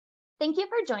Thank you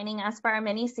for joining us for our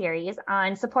mini-series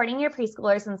on supporting your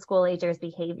preschoolers and school-agers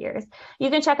behaviors. You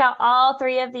can check out all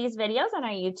 3 of these videos on our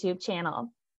YouTube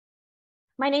channel.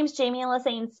 My name is Jamie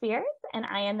Lassane Spears, and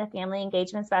I am the Family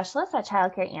Engagement Specialist at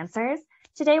Child Care Answers.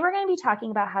 Today, we're going to be talking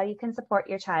about how you can support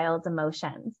your child's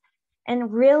emotions.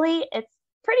 And really, it's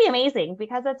pretty amazing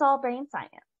because it's all brain science.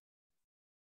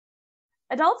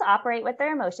 Adults operate with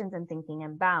their emotions and thinking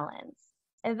in balance.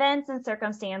 Events and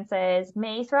circumstances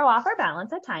may throw off our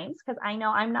balance at times because I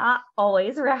know I'm not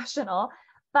always rational,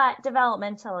 but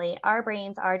developmentally, our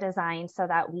brains are designed so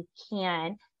that we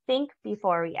can think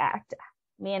before we act,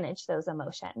 manage those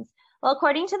emotions. Well,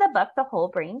 according to the book, The Whole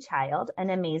Brain Child,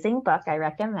 an amazing book I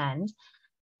recommend,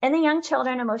 in the young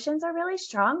children, emotions are really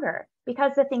stronger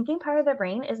because the thinking part of the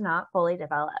brain is not fully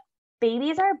developed.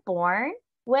 Babies are born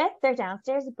with their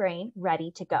downstairs brain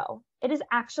ready to go. It is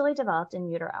actually developed in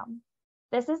utero.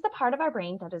 This is the part of our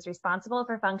brain that is responsible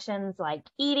for functions like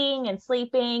eating and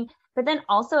sleeping, but then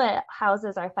also it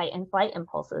houses our fight and flight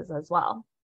impulses as well.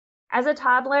 As a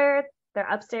toddler, their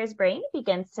upstairs brain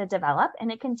begins to develop,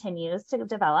 and it continues to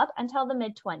develop until the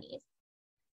mid-20s.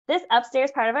 This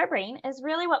upstairs part of our brain is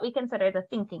really what we consider the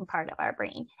thinking part of our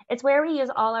brain. It's where we use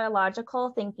all our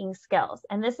logical thinking skills,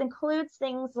 and this includes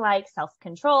things like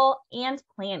self-control and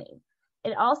planning.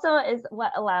 It also is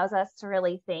what allows us to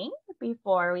really think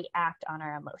before we act on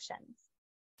our emotions.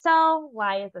 So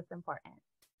why is this important?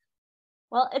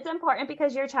 Well, it's important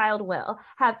because your child will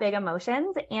have big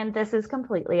emotions, and this is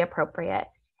completely appropriate.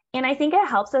 And I think it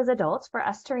helps as adults for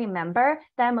us to remember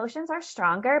that emotions are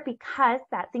stronger because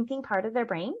that thinking part of their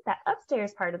brain, that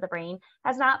upstairs part of the brain,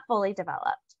 has not fully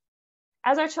developed.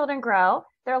 As our children grow,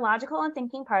 their logical and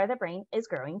thinking part of the brain is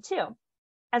growing too.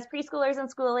 As preschoolers and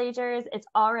school-agers, it's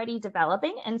already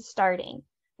developing and starting.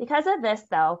 Because of this,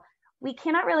 though, we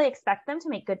cannot really expect them to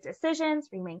make good decisions,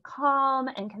 remain calm,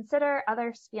 and consider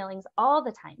others' feelings all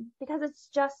the time because it's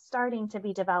just starting to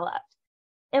be developed.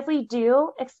 If we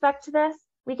do expect this,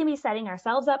 we can be setting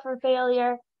ourselves up for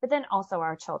failure, but then also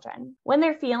our children. When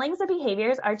their feelings and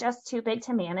behaviors are just too big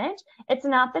to manage, it's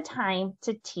not the time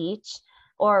to teach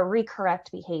or recorrect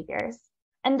behaviors.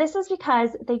 And this is because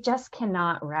they just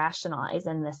cannot rationalize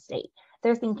in this state.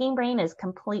 Their thinking brain is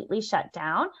completely shut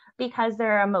down because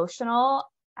their emotional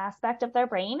aspect of their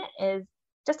brain is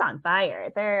just on fire.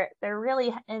 They're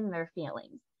really in their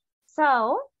feelings.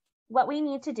 So what we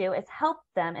need to do is help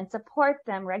them and support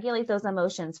them regulate those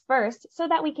emotions first so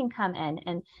that we can come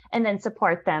in and then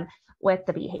support them with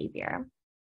the behavior.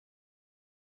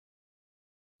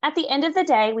 At the end of the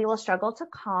day, we will struggle to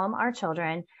calm our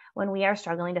children when we are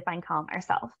struggling to find calm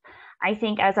ourselves. I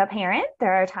think as a parent,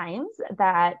 there are times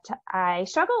that I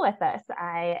struggle with this.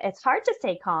 It's hard to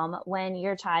stay calm when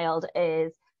your child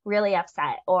is really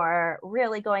upset or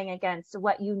really going against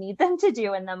what you need them to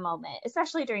do in the moment,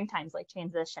 especially during times like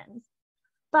transitions.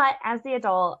 But as the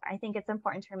adult, I think it's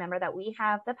important to remember that we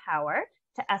have the power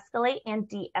to escalate and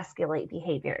de-escalate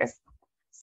behaviors.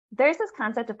 There's this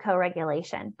concept of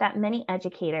co-regulation that many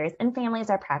educators and families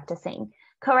are practicing.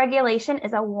 Co-regulation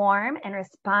is a warm and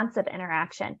responsive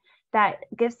interaction that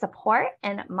gives support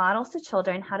and models to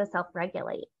children how to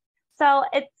self-regulate. So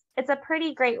it's a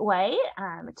pretty great way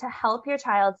to help your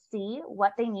child see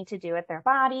what they need to do with their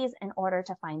bodies in order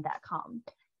to find that calm.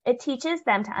 It teaches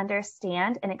them to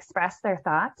understand and express their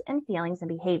thoughts and feelings and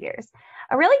behaviors.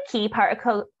 A really key part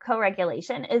of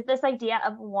co-regulation is this idea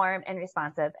of warm and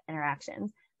responsive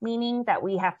interactions, meaning that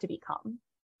we have to be calm.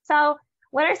 So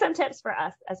what are some tips for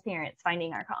us as parents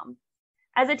finding our calm?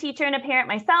 As a teacher and a parent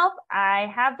myself,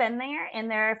 I have been there, and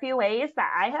there are a few ways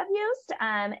that I have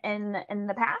used in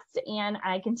the past, and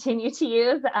I continue to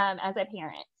use as a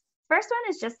parent. First one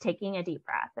is just taking a deep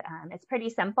breath. It's pretty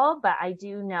simple, but I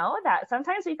do know that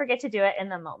sometimes we forget to do it in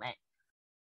the moment.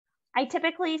 I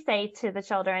typically say to the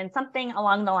children something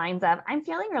along the lines of, I'm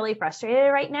feeling really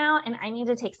frustrated right now, and I need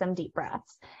to take some deep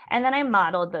breaths. And then I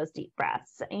modeled those deep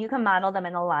breaths. And you can model them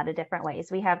in a lot of different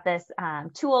ways. We have this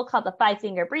tool called the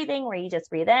 5-finger breathing, where you just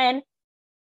breathe in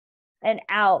and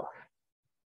out.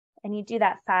 And you do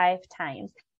that 5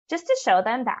 times, just to show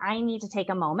them that I need to take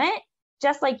a moment,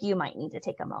 just like you might need to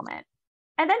take a moment.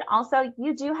 And then also,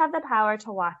 you do have the power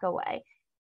to walk away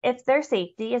if their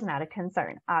safety is not a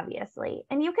concern, obviously.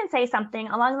 And you can say something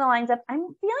along the lines of, I'm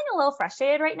feeling a little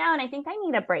frustrated right now, and I think I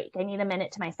need a break. I need a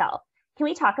minute to myself. Can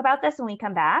we talk about this when we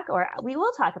come back? Or we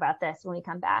will talk about this when we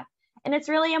come back. And it's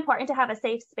really important to have a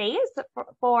safe space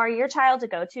for your child to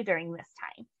go to during this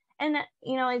time. And,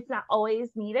 it's not always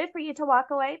needed for you to walk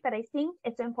away, but I think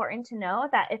it's important to know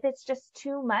that if it's just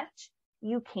too much,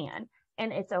 you can,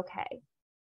 and it's okay.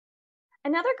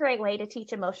 Another great way to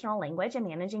teach emotional language and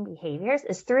managing behaviors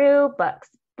is through books.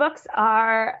 Books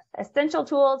are essential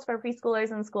tools for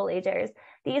preschoolers and school agers.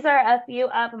 These are a few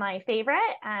of my favorite.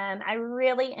 I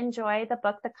really enjoy the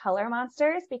book, The Color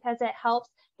Monsters, because it helps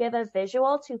give a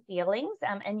visual to feelings,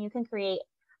 and you can create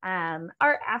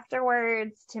art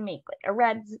afterwards to make like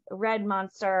a red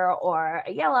monster or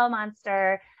a yellow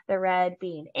monster, the red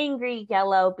being angry,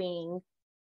 yellow being,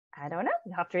 I don't know,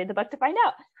 you have to read the book to find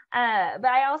out. But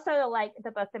I also like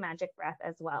the book, The Magic Breath,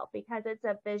 as well, because it's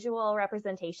a visual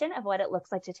representation of what it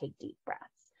looks like to take deep breaths.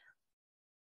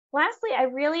 Lastly, I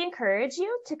really encourage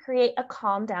you to create a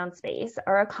calm down space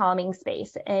or a calming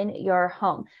space in your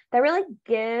home that really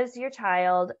gives your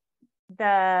child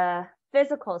the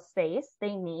physical space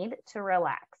they need to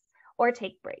relax or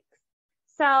take breaks.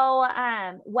 So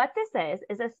what this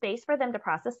is a space for them to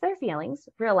process their feelings,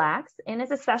 relax, and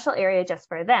is a special area just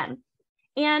for them.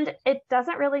 And it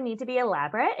doesn't really need to be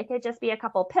elaborate. It could just be a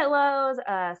couple pillows,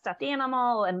 a stuffed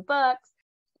animal, and books.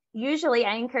 Usually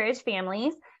I encourage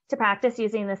families to practice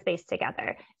using the space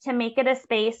together, to make it a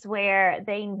space where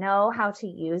they know how to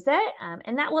use it.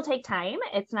 And that will take time.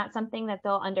 It's not something that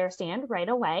they'll understand right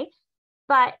away,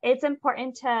 but it's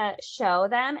important to show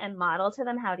them and model to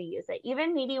them how to use it.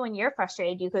 Even maybe when you're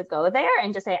frustrated, you could go there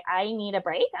and just say, I need a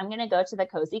break. I'm going to go to the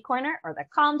cozy corner or the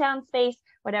calm down space,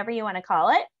 whatever you want to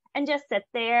call it, and just sit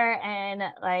there and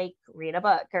like read a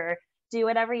book or do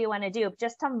whatever you want to do,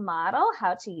 just to model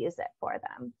how to use it for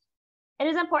them. It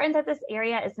is important that this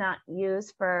area is not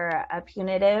used for a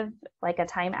punitive, like a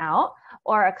timeout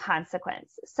or a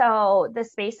consequence. So the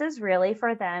space is really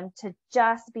for them to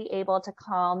just be able to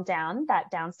calm down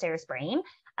that downstairs brain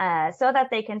so that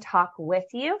they can talk with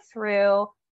you through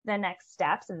the next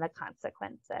steps and the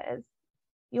consequences.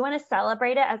 You want to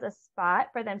celebrate it as a spot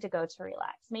for them to go to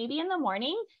relax. Maybe in the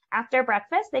morning after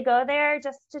breakfast, they go there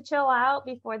just to chill out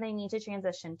before they need to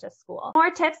transition to school.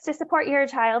 More tips to support your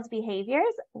child's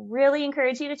behaviors. Really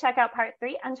encourage you to check out part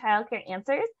 3 on Childcare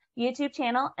Answers YouTube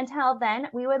channel. Until then,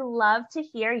 we would love to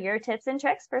hear your tips and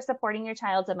tricks for supporting your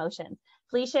child's emotions.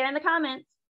 Please share in the comments.